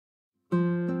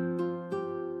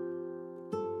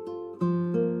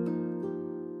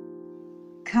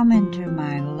Come into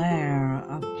my lair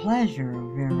of pleasure,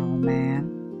 virile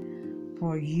man.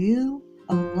 For you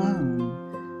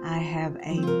alone I have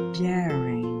a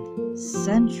daring,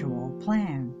 sensual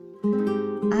plan.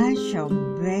 I shall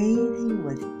bathe you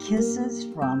with kisses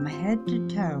from head to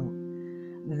toe.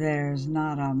 There's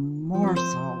not a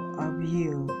morsel of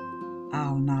you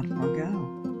I'll not forgo.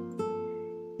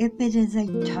 If it is a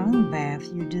tongue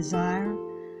bath you desire,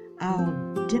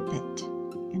 I'll dip it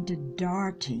into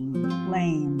darting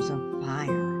flames of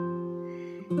fire.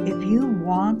 If you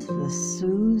want the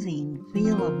soothing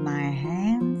feel of my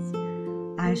hands,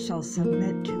 I shall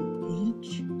submit to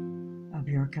each of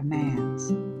your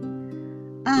commands.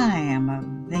 I am a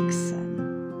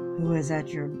vixen who is at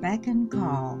your beck and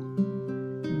call.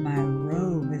 My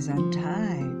robe is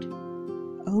untied,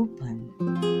 open,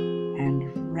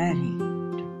 and ready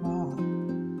to fall.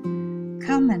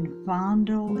 Come and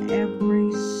fondle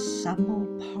every supple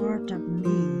part of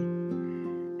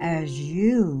me as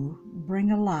you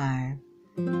bring alive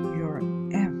your